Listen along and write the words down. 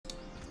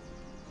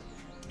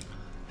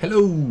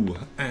Hello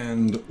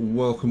and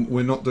welcome.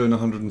 We're not doing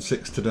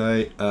 106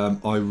 today.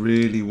 I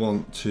really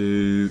want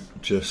to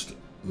just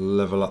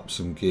level up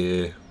some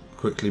gear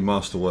quickly,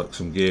 masterwork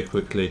some gear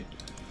quickly.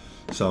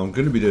 So I'm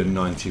going to be doing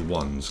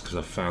 91s because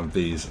I found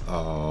these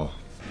are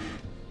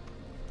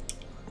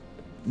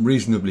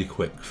reasonably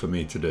quick for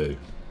me to do.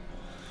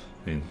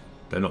 I mean,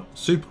 they're not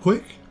super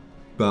quick,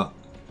 but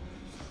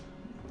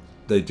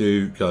they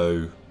do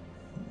go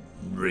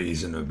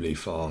reasonably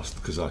fast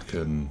because I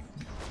can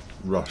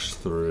rush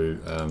through.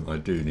 I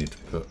do need to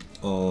put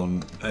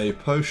on a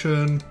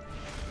potion.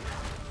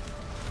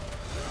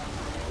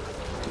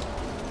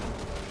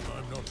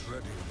 I'm not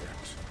ready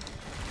yet.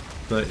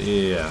 But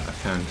yeah, I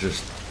can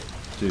just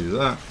do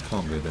that.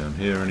 Can't go down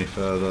here any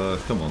further.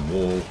 Come on,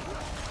 wall.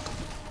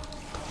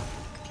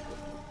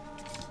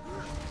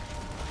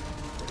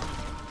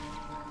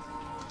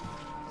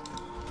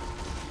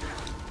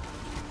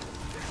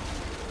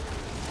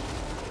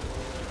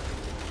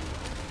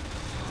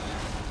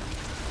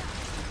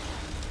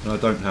 And I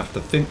don't have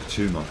to think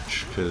too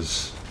much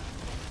because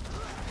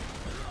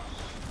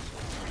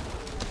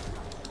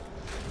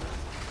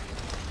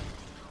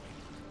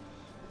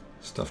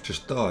stuff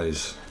just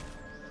dies.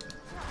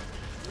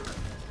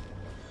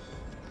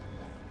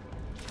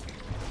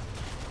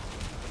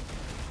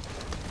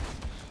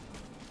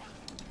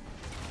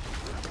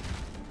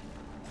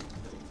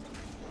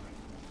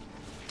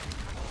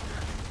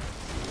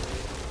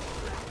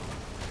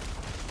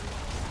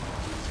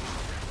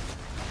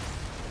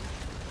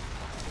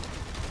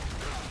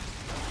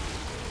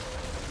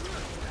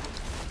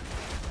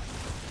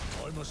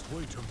 I must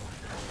wait a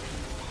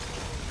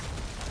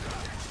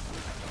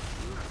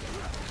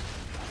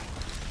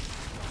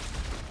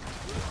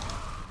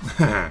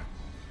moment.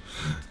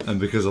 And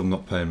because I'm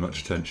not paying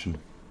much attention,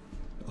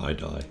 I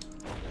die.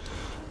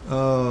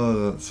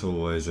 Oh, that's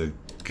always a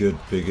good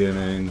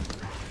beginning.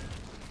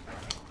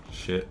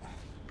 Shit.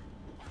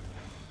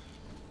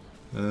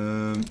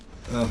 Oh,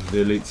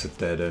 the elites are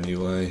dead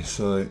anyway,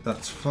 so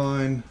that's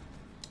fine.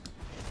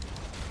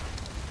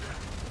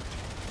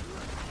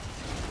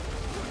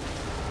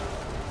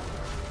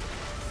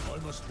 I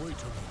must wait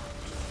a moment.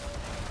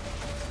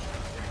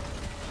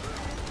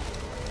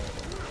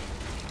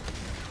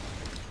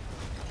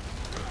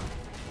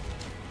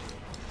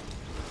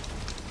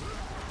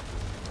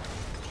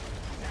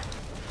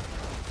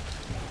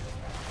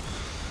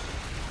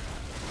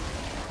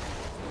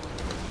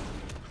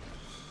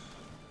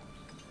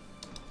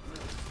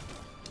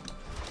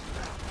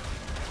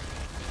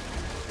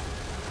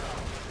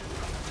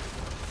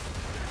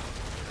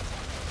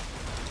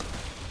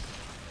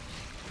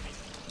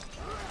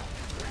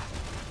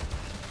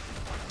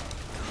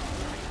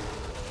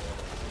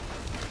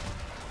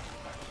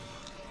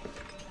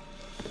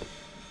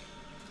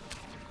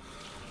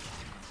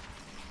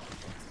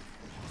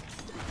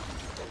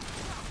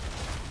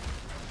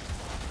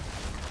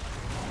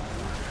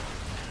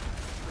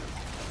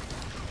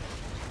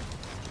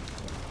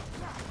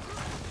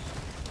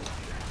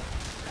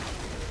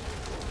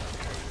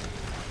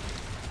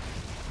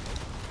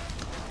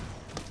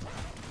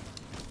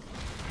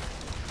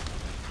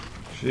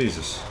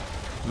 Jesus,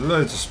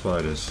 loads of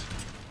spiders.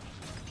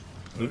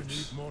 I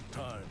Oops. need more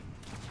time.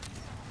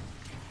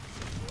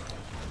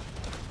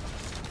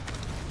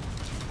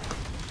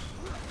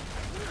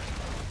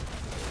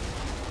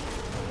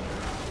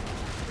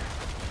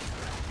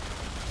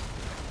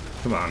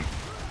 Come on.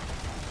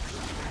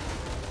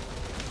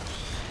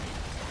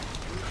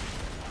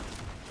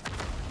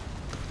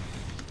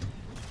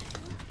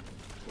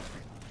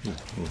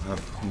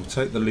 We'll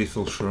take the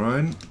lethal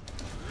shrine.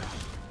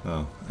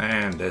 Oh,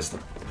 and there's the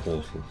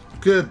portal.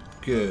 Good,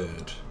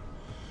 good.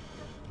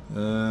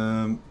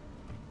 I'm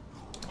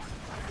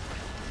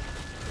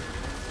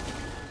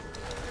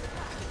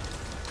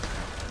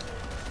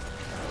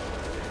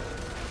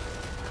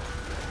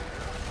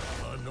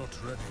not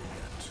ready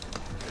yet.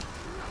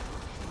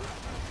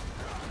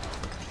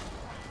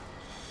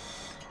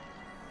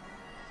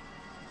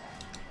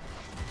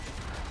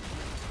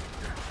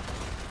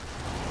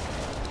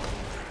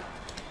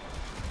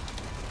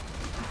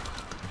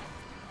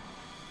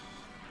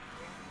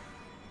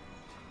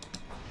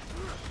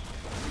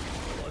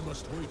 I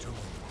must wait a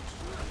moment.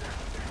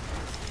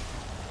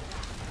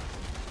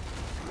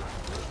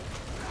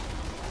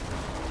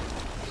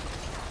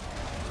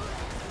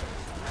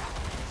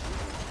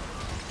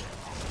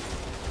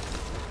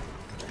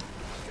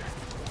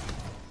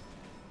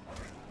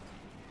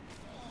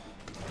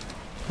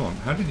 Come on,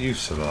 how did you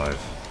survive?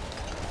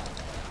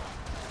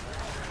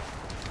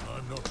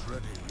 I'm not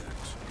ready yet.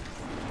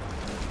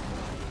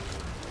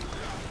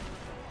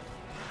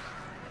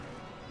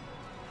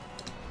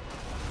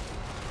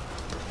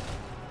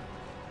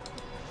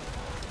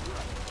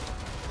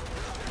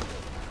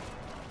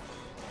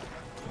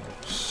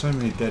 So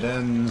many dead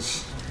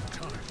ends.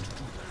 Time to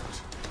do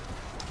that.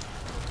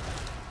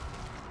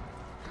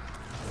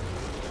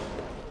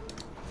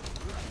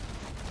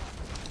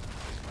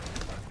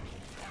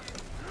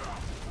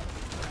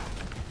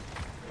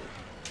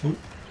 Ooh,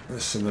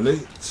 there's some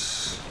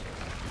elites.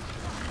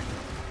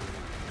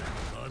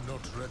 I'm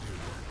not ready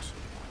yet.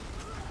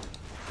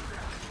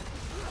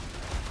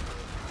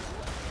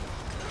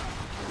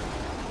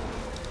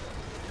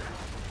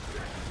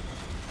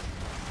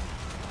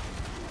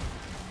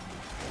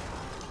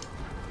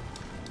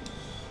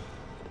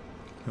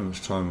 How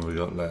much time have we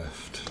got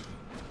left?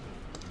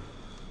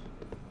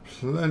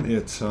 Plenty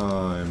of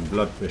time.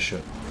 Blood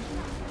Bishop.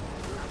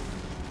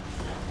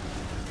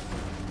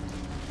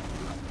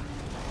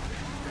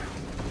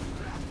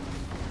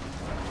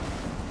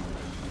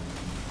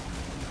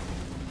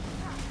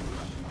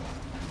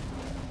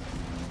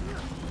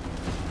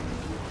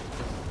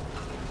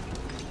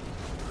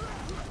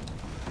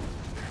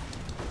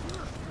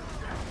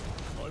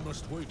 I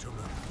must wait a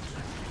moment.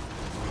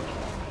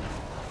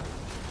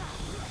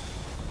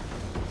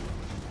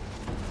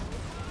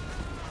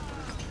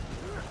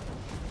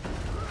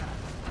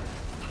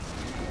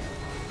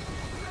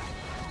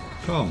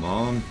 Come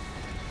on.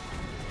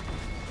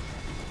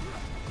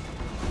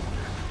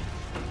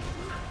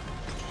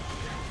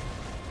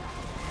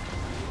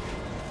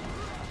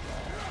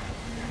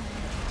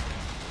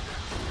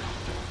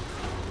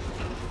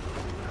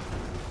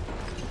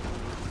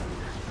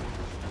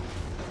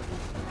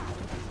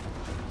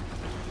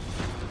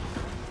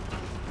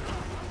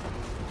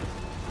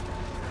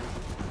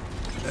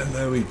 And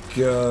there we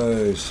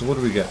go. So what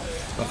do we get?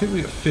 I think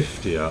we get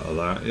 50 out of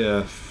that,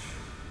 yeah.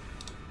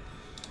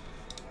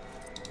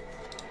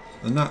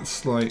 And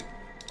that's like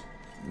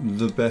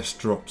the best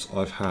drops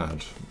I've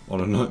had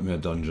on a Nightmare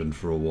dungeon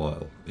for a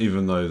while.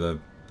 Even though they're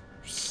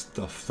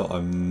stuff that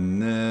I'm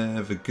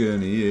never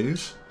gonna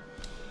use.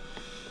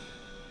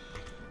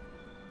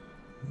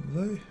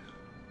 Are they?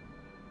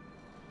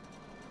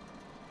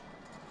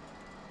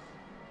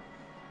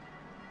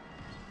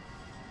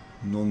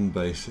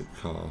 Non-basic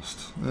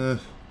cast.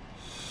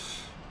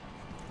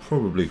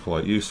 Probably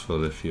quite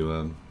useful if you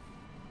I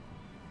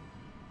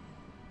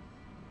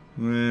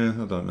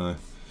don't know.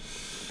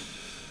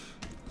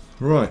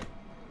 Right,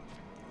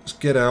 let's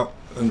get out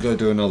and go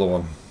do another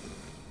one.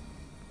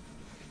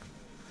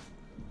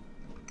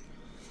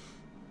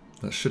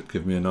 That should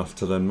give me enough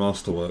to then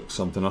masterwork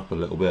something up a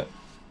little bit.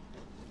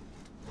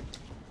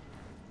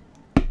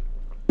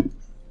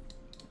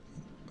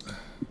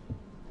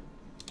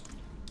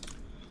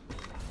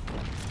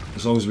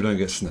 As long as we don't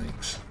get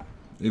snakes.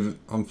 Even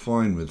I'm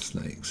fine with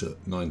snakes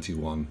at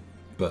 91,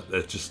 but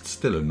they're just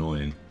still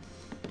annoying.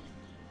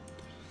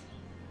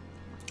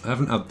 I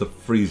haven't had the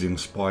freezing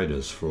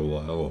spiders for a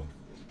while.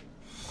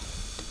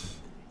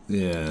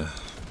 Yeah.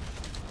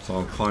 So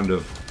I'm kind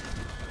of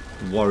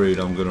worried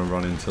I'm going to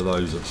run into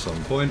those at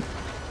some point.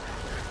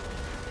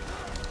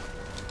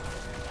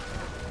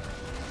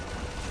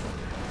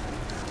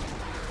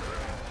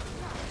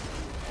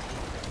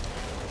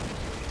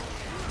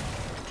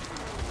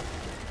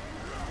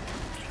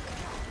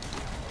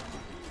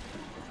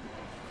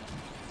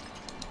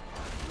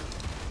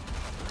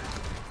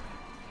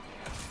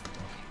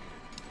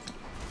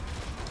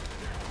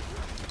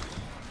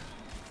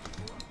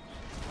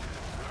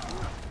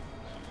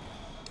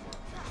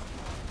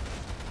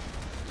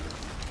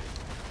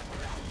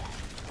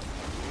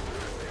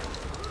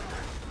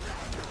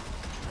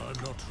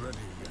 Ready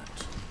yet.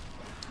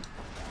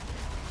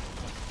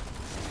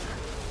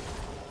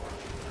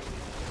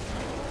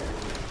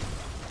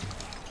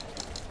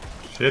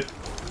 Shit,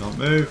 can't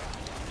move.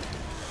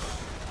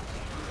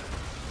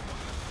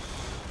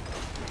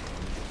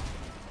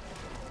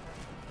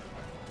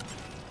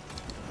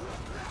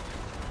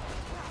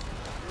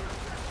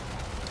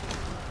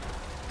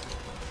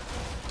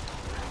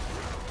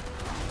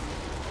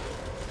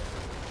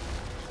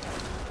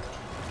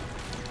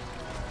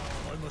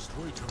 I must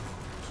wait a moment.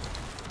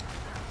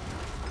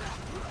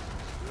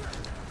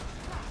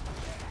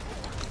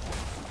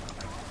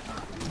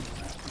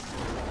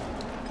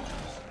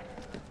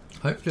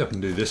 Hopefully I can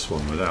do this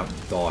one without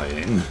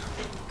dying.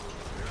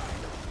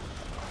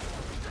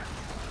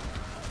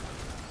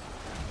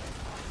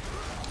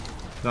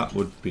 That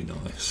would be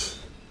nice.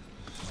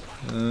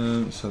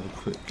 Let's have a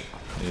quick...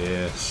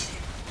 Yes.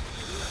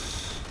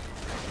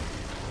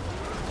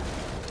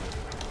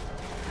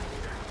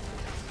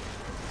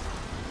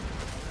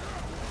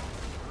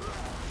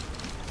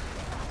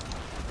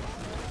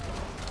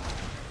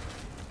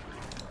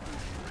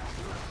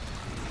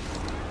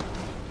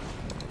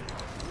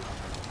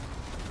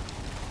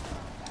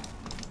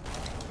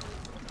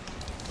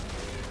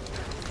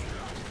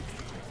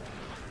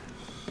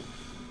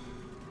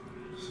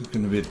 Is it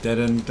going to be a dead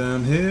end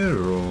down here,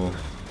 or...?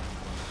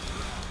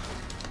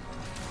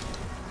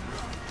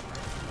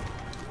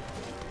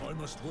 I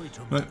must wait a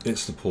No, moment.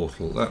 it's the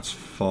portal. That's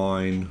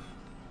fine.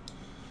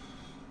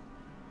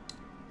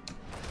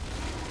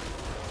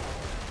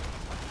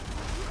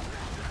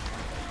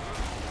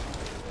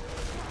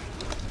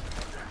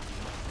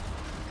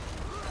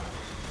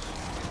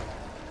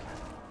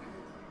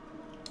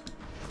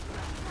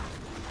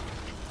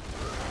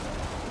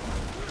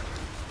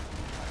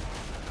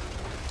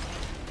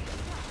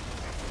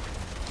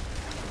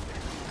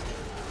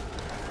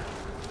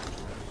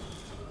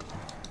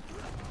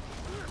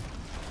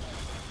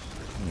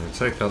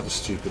 Take out the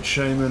stupid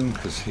shaman,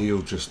 because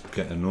he'll just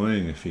get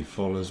annoying if he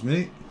follows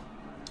me.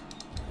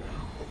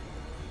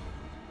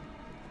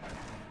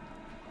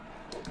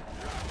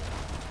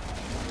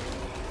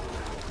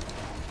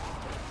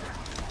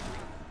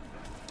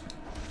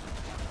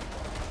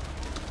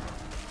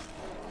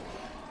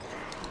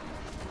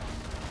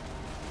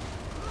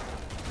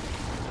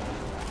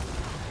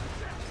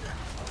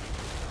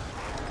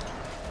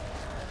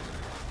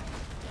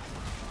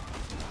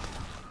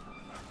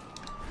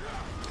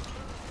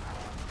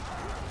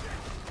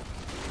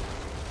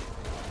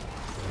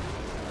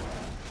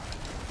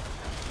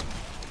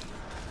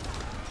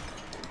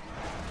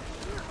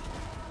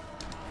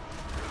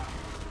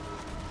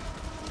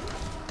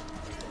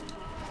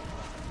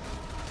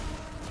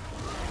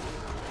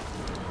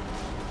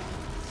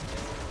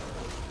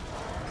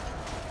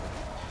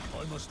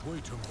 must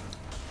wait a moment.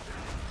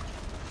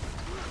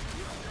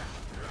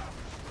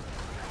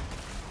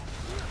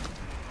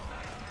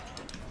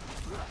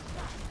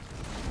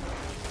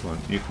 Come on,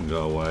 you can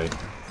go away.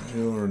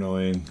 You're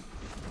annoying.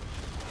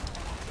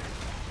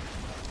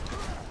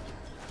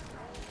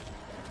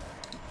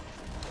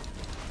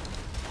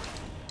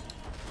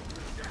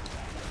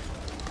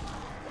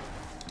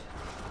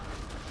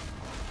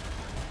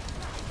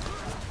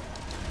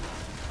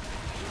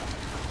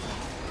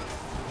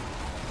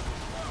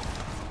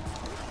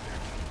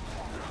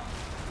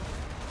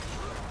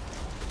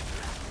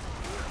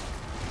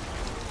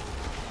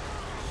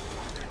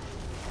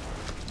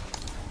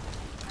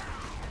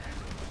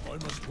 I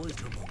must wait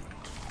a moment.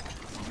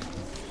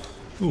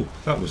 Ooh,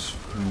 that was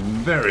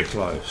very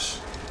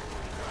close.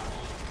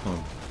 Come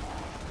on.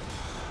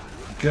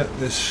 Get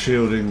this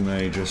shielding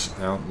magus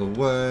out the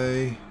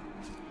way.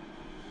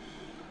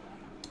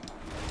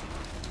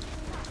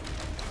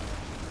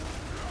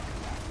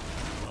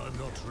 I'm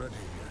not ready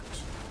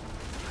yet.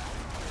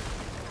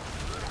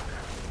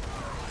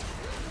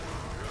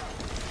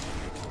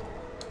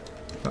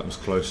 That was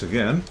close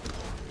again.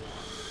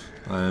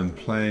 I am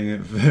playing it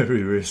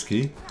very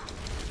risky.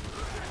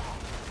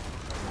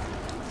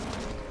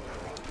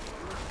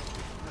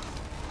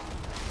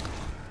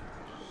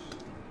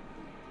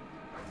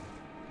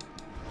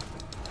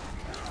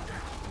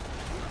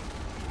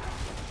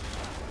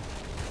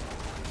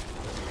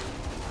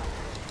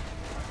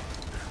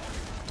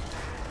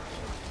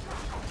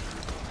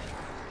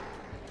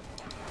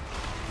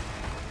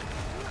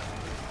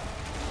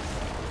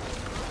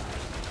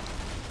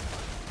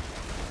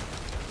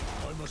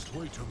 I must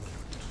wait a moment.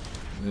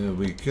 There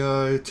we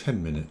go,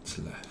 10 minutes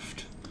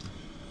left.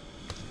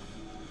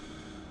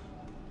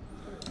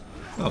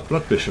 Oh,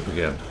 Blood Bishop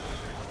again.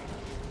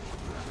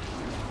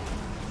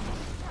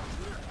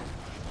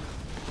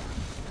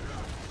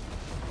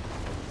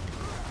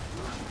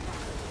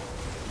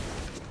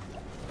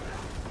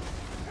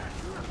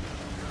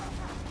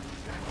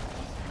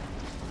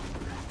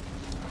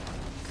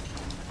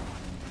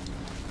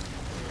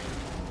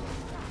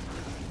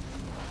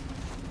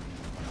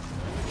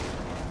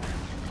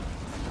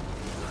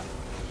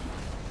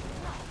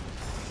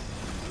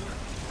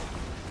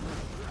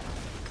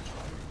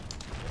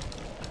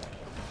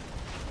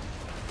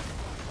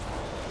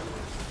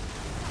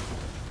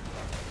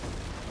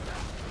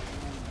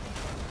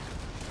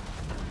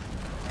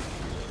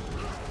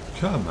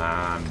 Come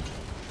on.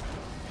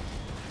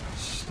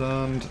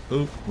 Stunned.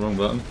 Oh, wrong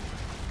button.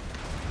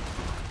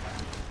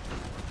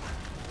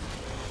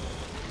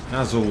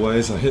 As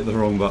always, I hit the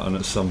wrong button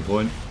at some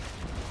point.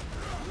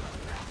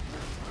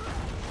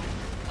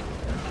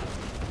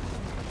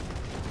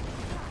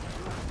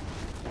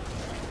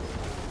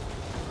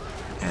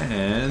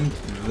 And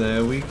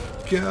there we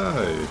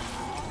go.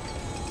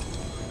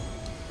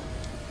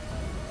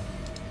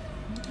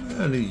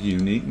 And a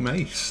unique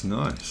mace.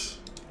 Nice.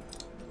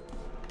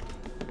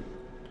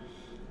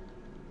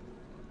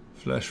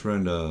 Flesh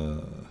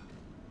render.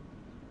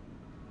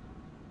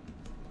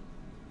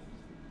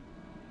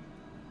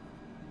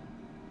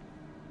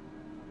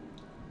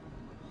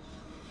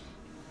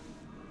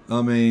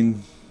 I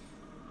mean,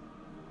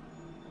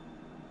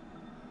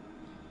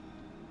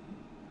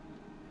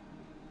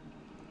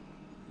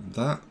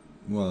 that,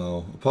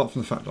 well, apart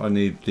from the fact that I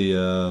need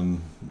the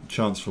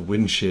chance for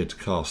Wind Shear to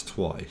cast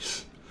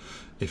twice,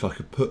 if I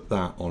could put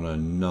that on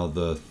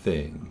another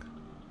thing,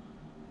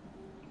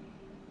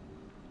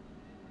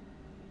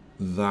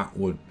 that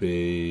would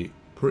be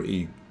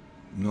pretty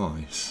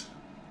nice.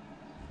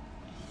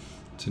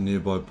 To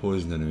nearby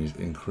poison enemies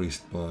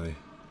increased by...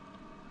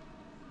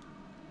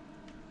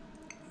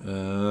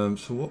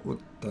 so what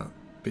would that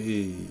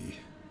be?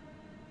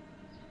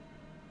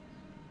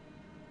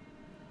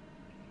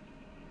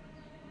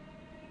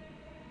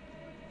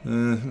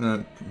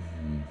 No.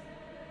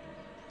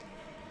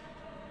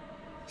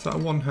 Is that a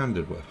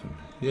one-handed weapon?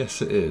 Yes,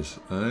 it is.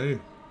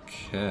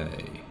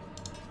 Okay.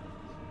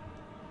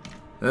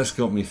 That's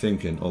got me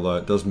thinking, although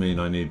it does mean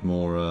I need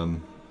more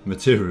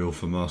material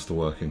for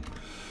masterworking.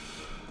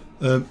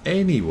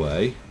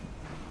 Anyway,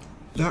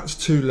 that's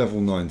 2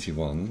 level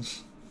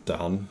 91s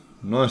done,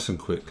 nice and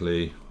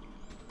quickly.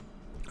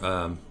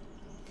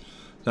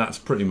 That's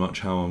pretty much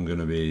how I'm going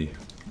to be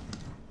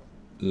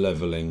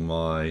leveling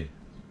my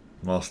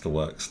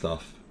masterwork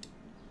stuff,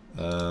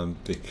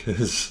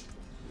 because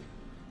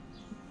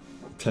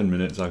 10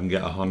 minutes I can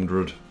get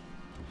 100.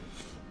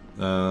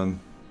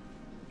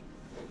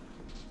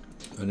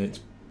 And it's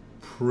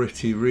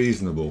pretty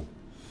reasonable.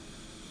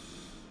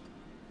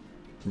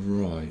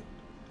 Right,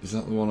 is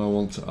that the one I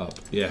want to up?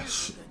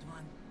 Yes.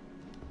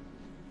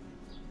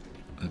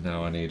 And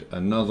now I need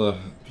another,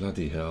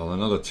 bloody hell,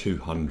 another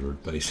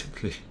 200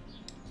 basically.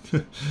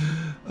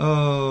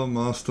 Oh,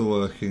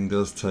 masterworking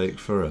does take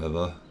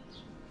forever.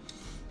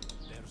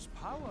 There's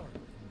power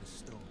in the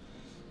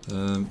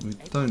stone. We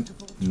don't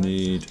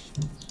need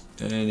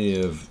any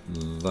of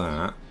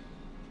that.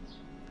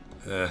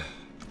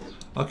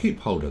 I'll keep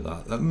hold of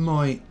that. I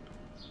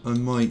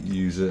might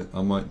use it.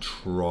 I might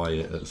try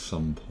it at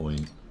some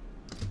point.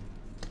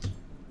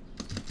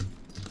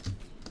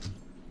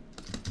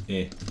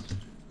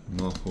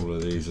 Mark all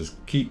of these as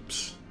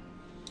keeps.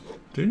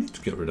 Do need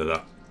to get rid of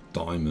that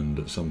diamond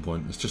at some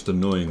point. It's just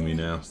annoying me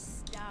now.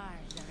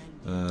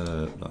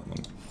 That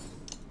one.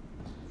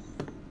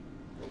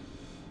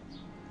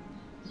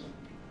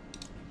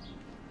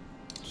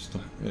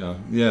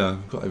 Yeah,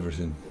 I've got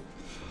everything.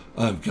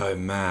 I'm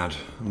going mad.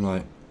 I'm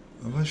like,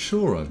 am I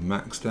sure I've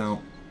maxed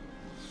out?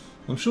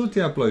 I'm sure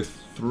Diablo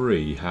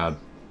 3 had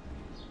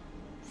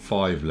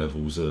 5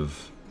 levels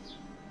of,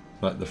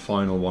 like the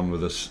final one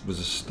was a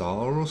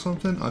star or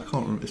something. I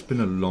can't remember. It's been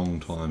a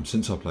long time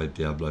since I played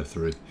Diablo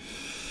 3.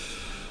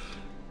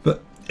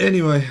 But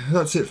anyway,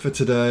 that's it for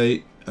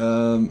today.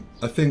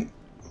 I think,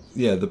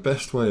 yeah, the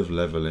best way of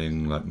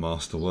leveling like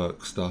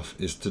masterwork stuff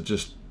is to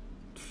just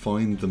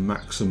find the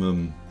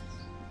maximum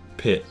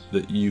pit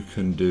that you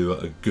can do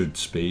at a good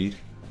speed.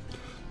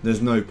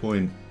 There's no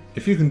point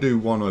if you can do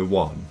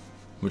 101,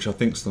 which I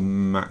think is the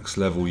max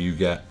level you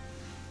get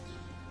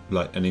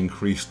like an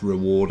increased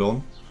reward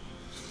on.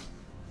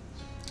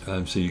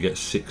 So you get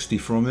 60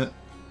 from it.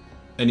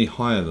 Any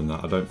higher than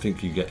that, I don't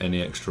think you get any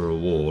extra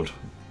reward,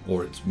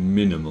 or it's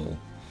minimal.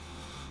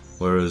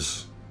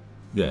 Whereas,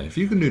 yeah, if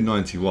you can do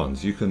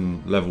 91s, you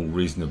can level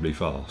reasonably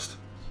fast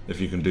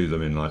if you can do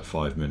them in like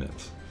 5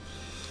 minutes.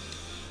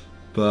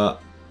 But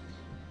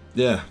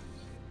yeah.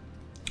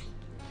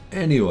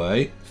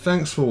 Anyway,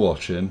 thanks for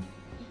watching.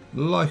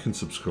 Like and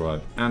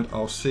subscribe, and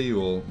I'll see you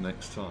all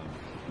next time.